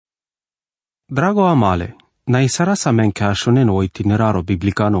Drago amale, na isara sa men ka shonen o itineraro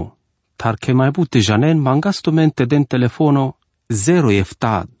biblicano, tar ke mai bute janen mangastumente den telefono 0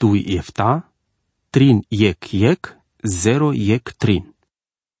 efta 2 efta, 3 yek 0 yek 3.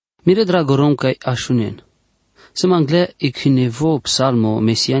 Mire dragorom kai ashunen. Se mangle ikhinevo psalmo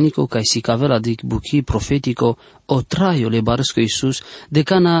mesianico kai sikavela dik buki profetico o traio le barăsco Iisus de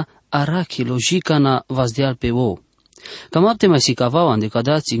cana arachi logicana vazdeal pe o. Cam apte mai sikavau ande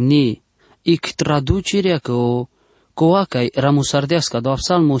cadați igni ic traducerea că o coacai ramusardească do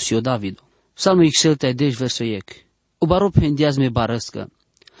psalmo sio Davido. Psalmo ixelta deci verso iec. O baro pendiaz me barăscă.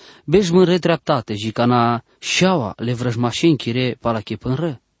 Bej mă redreaptate și cana șaua le vrăjmașeni chire palache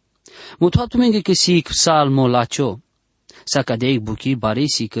pânră. Mutuatu menge că sic psalmo lacio. Sa cadeic buchi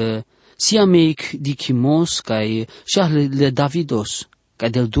barisi că siameic dichimos cai șahle Davidos, cai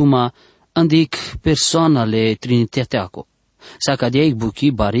del duma andic persoanale trinitateaco. Sa cadeic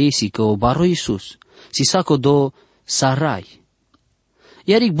buchi barisi că o baro Iisus, si saco do sarai.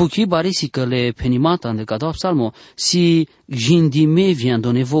 Iaric buchi barisi că le penimata ande cado psalmo si jindime vian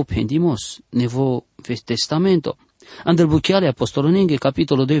do nevo pendimos, nevo testamento. Andel buchiale apostolonenghe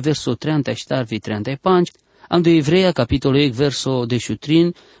capitolo 2 verso 34-35, ando Evreia capitolo 1 verso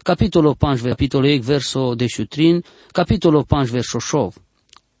 13, capitolo 5 verso 13, capitolo 5 verso 6,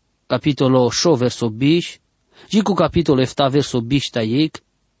 capitolo 6 verso 10, Gicu capitolo 7 verso 10,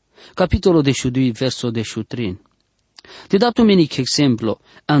 capitolo 12 verso 13. Ti dato menic exemplo,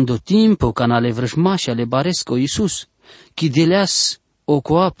 ando timpo canale vrăjmașa le baresco Iisus, chi deleas o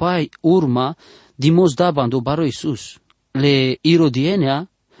coa pai urma dimos dabando baro Iisus. Le irodienea,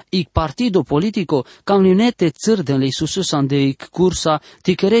 ic partido politico, cam linete țârden le Iisusus ande ic cursa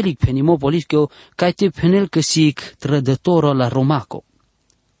ticărelic penimo politico, cai te penel că sic trădătoră la romaco.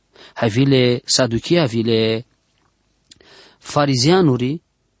 Hai vile saduchia, vile farizianuri,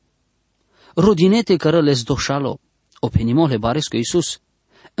 rodinete cărăles doșalo, o penimo le baresco Iisus,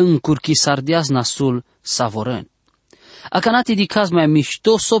 încurchi sardeaz nasul savorân. Acanati di caz mai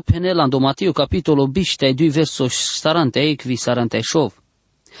mișto so penelando Mateo capitolo 22 verso 48-49.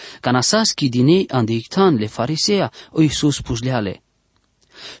 Canasaschi dinei andictan le farisea o Iisus pujleale.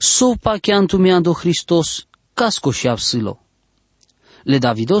 So pachiantu meando Hristos casco și absilo. Le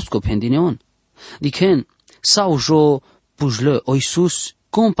Davidosco pendineon. Dichen sau jo pujle o Iisus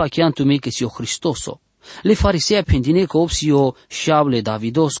com pachiantu me que si o Hristoso. Le farisea pendine co opsio șable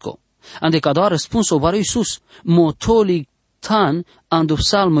Davidosco. Ande ca doar răspuns-o baro Iisus, motolic tan ando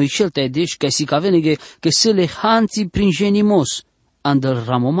psalmo ixelta edeș ca si cavenege că se le hanții prin genimos, andăl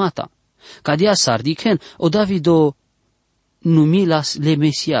ramomata. Ca dia sardichen, o Davido numilas le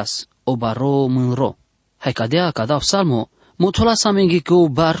Mesias, o baro mânro. Hai ca dea ca dau psalmo, motolas amenge că o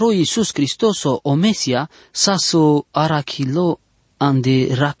baro Iisus Hristoso, o Mesia, saso arachilo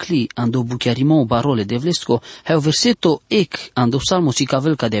ande racli ando buchiarimo barole de vlesco, hai o verseto ec ando psalmo si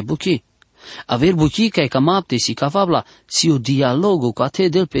cavel ca de buchi. Aver buchi ca e camapte si cavabla si o dialogo ca te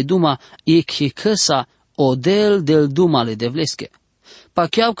del pe duma e che căsa o del duma le de vlesche. Pa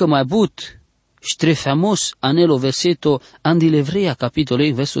chiau că mai but ștrefamos anelo verseto andi Evreia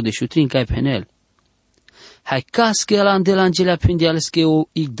capitolei verso de șutrin ca e penel. Hai casche ala ande la angelea pendialesche o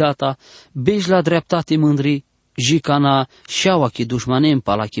igdata, bej la dreptate mândri, jicana șaua che dușmanem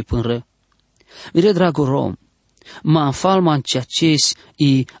pala che pânră. Mire drago rom, ma înfalman ceaces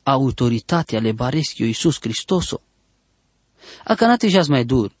i autoritatea le bareschio Iisus Hristoso. Acanate jas mai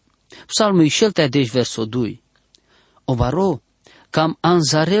dur, psalmul ixeltea deci verso 2. O baro, cam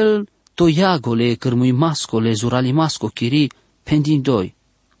anzarel toiagole cârmui mascole zurali masco chiri pendin doi.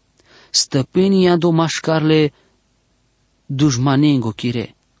 Stăpânii ando mașcarle dușmanengo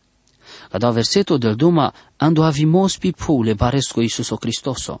chire. Cada verseto del duma ando avimos pipu le baresco Iisuso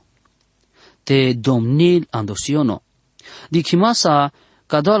Hristoso. Te domnil ando siono. Dicimasa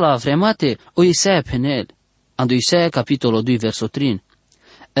cada la vremate o Isaia penel. Ando Isaia capitolo 2 verso 3.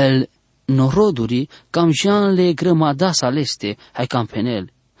 El noroduri cam jean le grămadas aleste hai cam penel.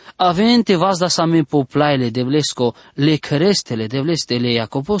 Avente vazda sa men poplaile de vlesco le crestele de vleste le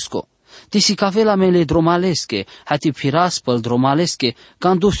Iacoposco. Te si cavela mele dromalesche, hati piraspăl dromalesche,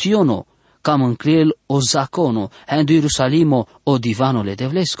 cam siono, cam încliel o zacono, handu Ierusalimo o divanole de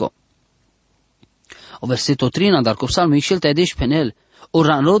vlesco. O verseto trina, dar cu psalmul ixelta edeș penel, o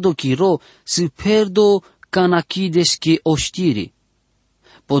ranrodo chiro, si perdo canachidesche oștiri,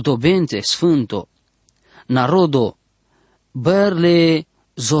 podobente sfânto, narodo, berle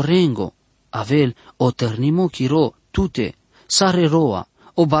zorengo, avel o tărnimo chiro, tute, sare roa,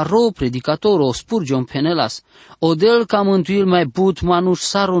 o baro predicatoro, o spurgion penelas, o del ca mântuil mai but manus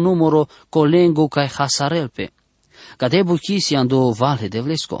saro numero colengo ca hasarelpe. Ca de buchisi ando vale de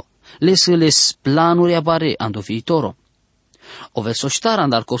vlesco, les planuri abare ando viitoro. O verso ștara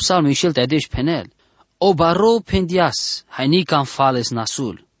andar co psalmu išel te adeș penel. O baro pendias, haini cam fales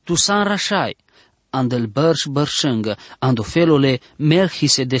nasul, tu san rașai, andel bărș bărșângă, ando felole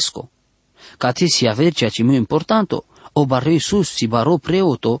Melchisedesco. Ca ti si aver ceea ce mi importanto, o baro Iisus si baro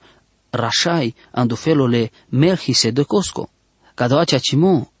preoto, rașai, ando felole Melchisedecosco. Cado ceea ce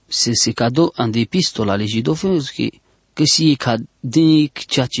mo, se cado ande epistola le Židovski, că si cadnic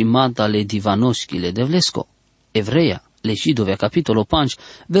ceea ce manta le Divanoschi le devlesco. Evreia, le Židovia, capitolo 5,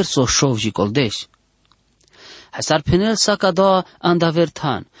 verso 60. Hasar penel sa cado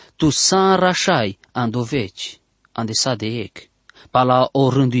andavertan, tu san rașai, ando veci, ande sa de ec, pala o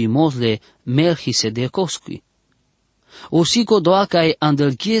rânduimosle Melchisedecoschi. O sico doa cai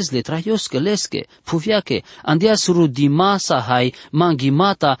andelghiezle traioscă lesche, puviache, andeas rudimasa hai,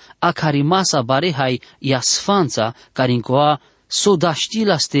 mangimata, acarimasa barehai, iasfanța, carincoa,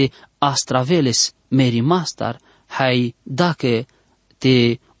 sodaștilaste astraveles merimastar, hai, dacă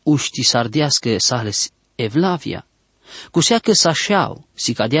te uști sardească sales evlavia. Cu seacă sașeau,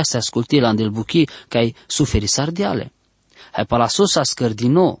 si cadea să asculti la andelbuchi, cai suferi sardeale. Hai palasos a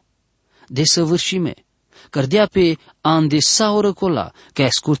scărdino, de săvârșime, cărdea pe andesaură cola, că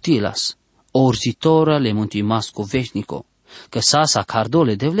ascultilas, orzitora le muntimasco veșnico, că sasa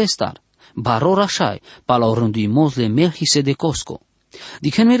cardole de vlestar, baror așai, pala orânduimosle Melchisedecosco.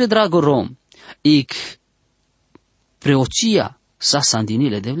 Dică mere drago rom, ic preoția sa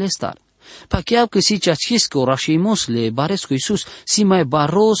sandinile de vlestar. Pa chiar că si ceaciscă orașeimos le baresco Iisus, si mai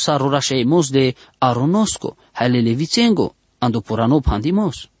baros ar orașeimos de aronosco, hai le levițengo, ando purano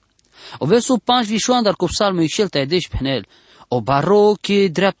pandimos. O versul 5 vișoan, dar cu psalmul ixel te adeși penel, o baroche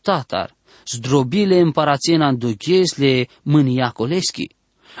dreaptatar, zdrobile împarațena îndoghiezle mâniacoleschi,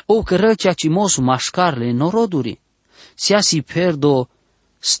 o cărălcea cimos mașcarle noroduri, sia si perdo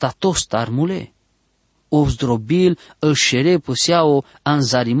statostar mule, o zdrobil îl șere păseao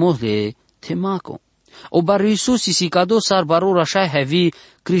anzarimosle temaco, o baru Iisus si cados ar baror așa hevi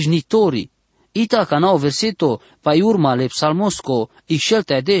crâșnitorii, ita ca n-au verseto, pai urma le psalmosco ixel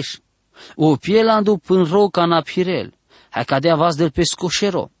te adeși, o pielandu până roca na pirel, hai cadea vas del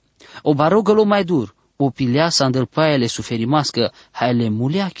pescoșero, o barogălo mai dur, o pileasa andel paiele suferimască, hai le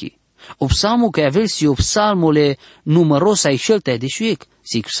muleachi, o psalmu că avel si o psalmole număros ai șelte deșuiec,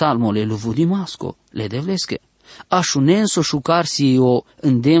 si psalmole luvudimasco, le devlesche, așunenso șucar si o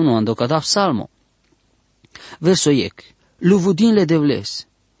îndemno andocada psalmo. Versoiec, luvudin le devles,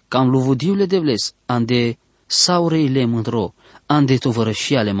 cam luvudiu le devles, ande saurei le mândro, ande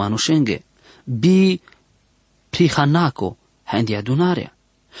tovărășia le manușenghe, bi prihanaco, handi adunarea.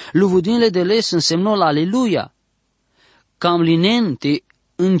 Luvudinile de les însemnă la aleluia, cam linen te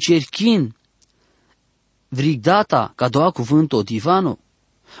încerchin, vrigdata ca doa cuvântul divano,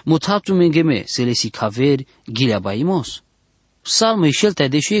 mutatum mengeme se le sicaveri ghilea baimos. Psalmul ixel te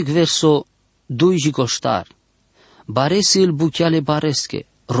adeșuiec verso 2 jicoștar, barese il buchiale baresche,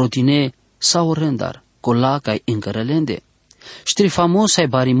 rodine sau rendar, colacai încărălende. Ștri famos ai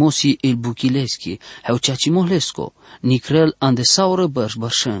barimosi il buchileschi, hai ceacimolesco, nicrel andesaură bărș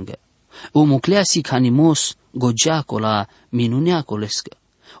bărșângă. O mucleasi canimos gogeacola minuneacolescă.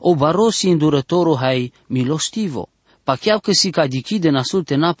 O barosi îndurătorul hai milostivo, pacheau că si cadichide nasul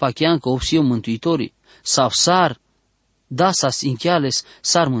tena pacheancă opsio mântuitorii, sau sar, dasas inchiales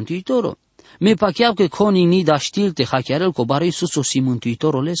sar mântuitoro. Me pacheau că coni ni da știlte hachiarel co bară Iisus o si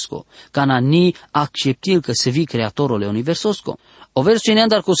mântuitorolesco, cana ni acceptil că se vi creatorole universosco. O versu ne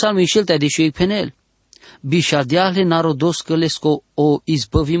andar cu salmul ixel te adeșuiec penel. Bișardeale narodoscălesco o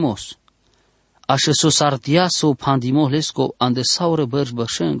izbăvimos. Așa s-o sardiaso pandimohlesco andesaură bărș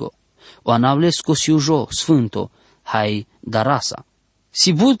bărșengo. O anavlesco siujo, sfânto, hai darasa.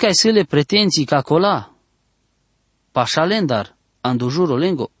 Si bud ca sele pretenții ca cola, pașalendar, andujuro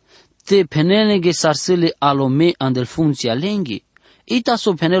lengo, te penelege sarsele alome andel funcția lenghi, ita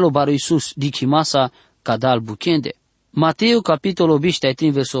so penelo baro Iisus dikimasa cadal buchende. Mateo capitolo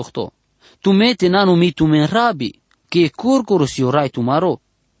 20 verso 8. Tu mete nanu mi tu men rabi, che curcurus iorai tu maro.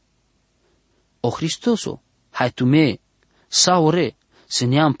 O Hristoso, hai tu me, saure, să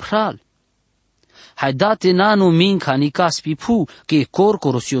neam pral. Hai date nanu min ca nicas pipu, che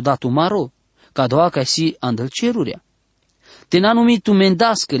corcorus io datu maro, ca doa ca si andel cerurea. Te n-a numit tu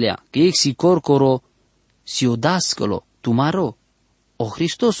mendascălea, că exi corcoro si o dascălo, tu maro, o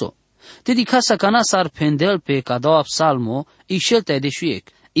Hristoso. Te di casa cana s-ar pendel pe cadaua psalmo, i șeltea deșuiec,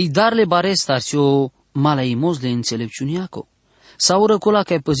 i darle barestar si o malaimos de înțelepciuniaco. Sau răcola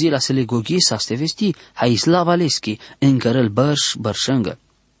că ai păzi la să le goghi să te vesti, hai slava leschi, încărăl bărș, bărșângă.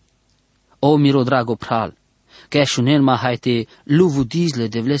 O miro drago pral, Cashunen ma haite luvudizle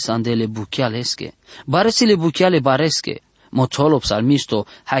devles andele buchialeske. Baresile buchiale bareske. Motolo psalmisto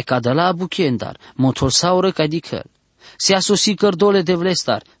hai cadala buchiendar. Motol saură cadicăl. Se asosi cărdole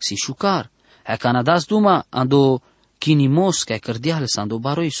devlestar. Si șucar. Hai canadas duma ando kinimos kai cărdiale sando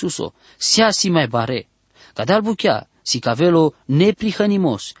baro Isuso. Sia si mai bare. Cadal buchea. Si cavelo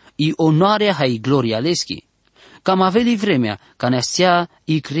neprihănimos. I onoarea hai gloria leschi. Cam aveli vremea, ca ne-astea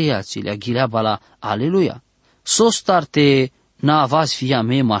i creațiile, ghilea bala, aleluia. Sostarte na avaz fia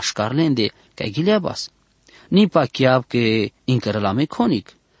me mașcarlende, ca ghilea bas. Nipa chiab că încără la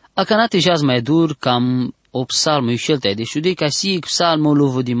meconic. Acanate jaz mai dur, cam o psalmă ișeltea de șudei, ca si psalmă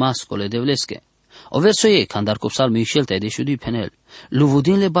luvu di mascole de vlesche. O verso e, candar cu psalmă ișeltea de șudei penel, luvu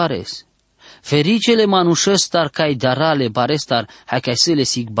din le bares. Fericele manușăstar, cai darale barestar, hai ca să le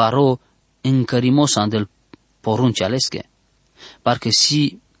sig baro, încărimos andel porunci alesche. Parcă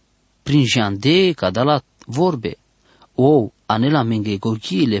si prin jande ca da la vorbe. O, anela menge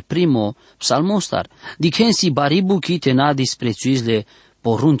goghile primo psalmostar. Dichen si baribu chite na disprețuizle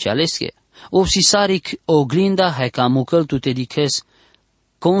porunci alesche. O si saric oglinda hai ca mucăl tu te diches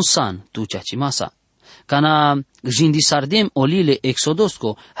consan tu ceaci masa. Cana jindisardem olile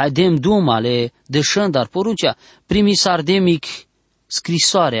exodosco, haidem dumale de șandar poruncea, primi sardemic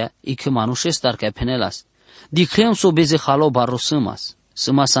scrisoarea ic manușestar ca penelas. Dicrem so beze halo barro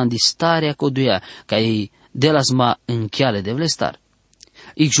sâmas andistarea coduia, ca ei de las ma încheale de vlestar.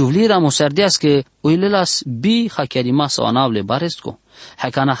 Ic juvlira mosardească oilelas bi hachiarimasa o anavle baresco,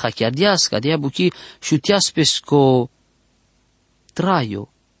 haicana hachiardească de abuchi șutias pesco traio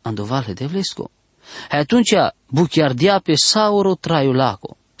andovale de vlesco. Hai atunci buchiardea pe sauro traiul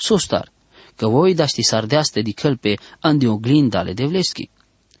laco, sostar, că voi daști sardeaste di călpe andi oglindale de vleschi.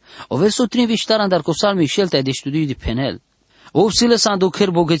 O verso 3 viștaran dar cu psalmi șeltea de studiu de penel. O psile s-a îndocher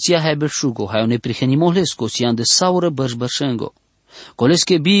bogăția hai belșugo, hai o neprihenimolesco, si ande saură bărșbărșengo.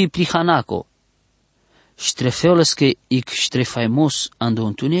 Colesche bi prihanaco, ștrefeolesche ic ștrefaimos ando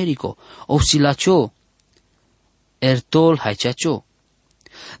întunerico, o psilacio, ertol hai ceacio.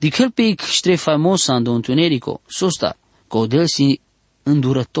 Dicel pe ic ștrefaimos ando întunerico, sosta, codel si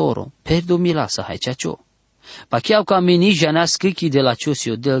îndurătoro, perdo milasa hai ceacio. Pacheau ca meni janas câchi de la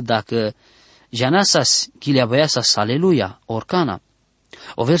ciosio del dacă janasas chiliabăiasas aleluia, orcana.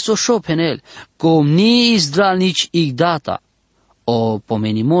 O verso șo penel, cum ni izdralnici igdata, o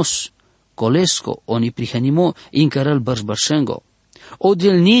pomenimos, colesco, o ni prihenimo, incărăl bărșbărșengo. O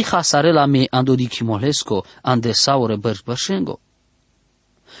del ni hasarela me andodichimolesco, ande saure bărșbărșengo.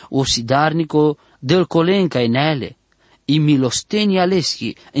 O sidarnico del colenca ineale, i milostenia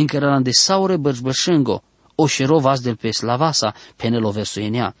leschi, încărăl ande saure bărșbărșengo, o șerovas del pe slavasa, penel o verso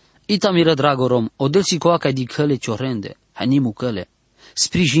enea. Ita miră dragorom, o del si coaca di căle ciorende, hanimu căle,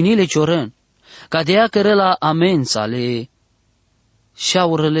 sprijinile cioren, ca de ea cărăla amența le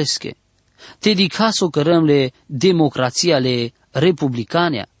șaurălesche, te dicaso cărămle democrația le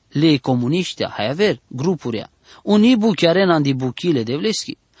republicanea, le comuniștea, hai aver, grupurea, unibu chiaren andi buchile de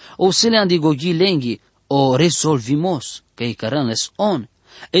vleschi, o sele andi gogi lenghi, o resolvimos, că i cărănles on,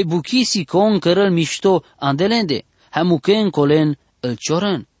 e buchisi con cărăl mișto andelende, hai muchen colen îl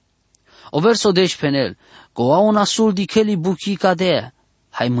cioren. O verso deci penel, că o au nasul di căli buchi cadea,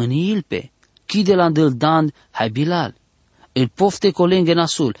 hai mâniil pe, chide la îndăl dan, hai bilal, îl pofte colenghe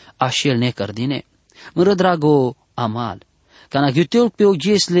nasul, așel necărdine. Mără drago amal, ca na ghiuteul pe o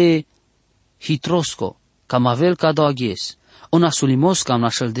ghiesle hitrosco, cam avel ca do aghies, o nasulimos cam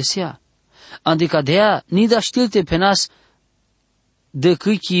nașel desea. Adică de ea, ni da știlte pe nas de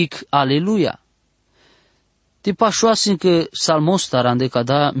câchic aleluia. Te pașoasă că salmostar ande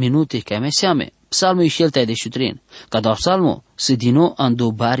cada minute ca meseame, psalmul ișeltea de șutrin, ca da psalmo, se dino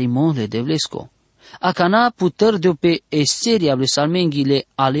ando bari mole de vlesco. Acana putăr de pe eseria ble salmenghile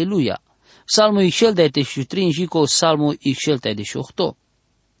aleluia, psalmul ișeltea de șutrin jico salmul ișeltea de șohto.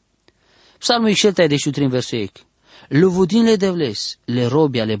 Psalmul ișeltea de șutrin verseic, luvudinle de vles, le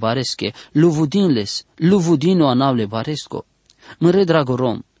robia le baresche, luvudinles, luvudino anav le baresco. Măre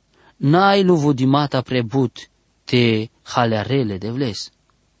dragorom, n-ai luvudimata prebut te halearele de vles.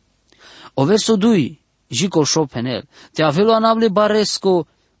 O verso 2, jico șopenel, te avelo anable baresco,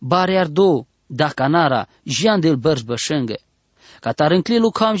 bareardo, dacanara, jian del bărșbășengă. Catar înclilu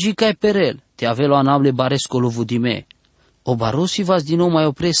cam jicai perel, te avelo anable baresco luvudime. O barosi vas din nou mai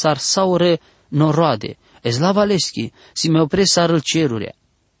opresar saure noroade, eslava leschi, si mai opresar îl cerurea.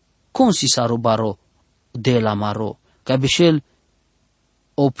 Cum si saro baro de la maro, ca bișel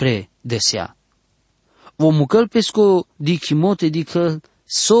opre desea. O mucăl pesco di chimote di că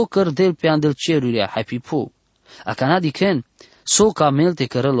so cărdel pe andel cerurea, hai pipu. Acana di ken, so ca melte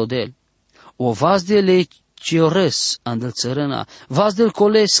cărăl odel. O vas de le ciores andel țărâna, vas del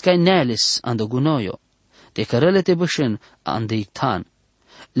coles cai neles ando gunoio, de cărele te bășân ande ictan,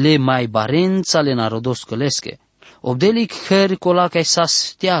 le mai barența le narodos călesche, obdelic her cola cai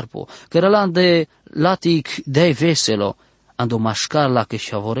sas tiarpo, cărălan de latic de veselo, ando mașcar la că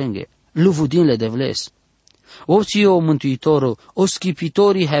șavorenghe, luvudinle de vles. Oțio mântuitorul, o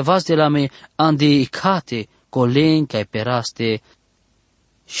schipitorii hai vas de la me ande icate, colen cai peraste,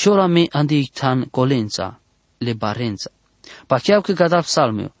 șora me ande ictan colența, le barența. Pacheau că gadap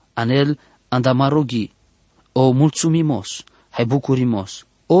psalmiu, anel andamaroghi, o mulțumimos, hai bucurimos,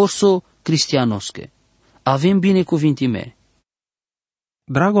 orso cristianosche. Avem binecuvintime.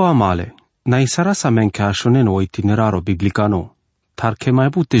 Drago amale, na sarasa mencașonen o itineraro biblicano, tar che mai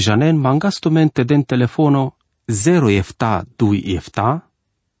bute janen mangastomente den telefono 0 efta 2 efta,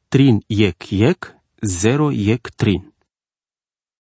 trin iec 0 iec trin.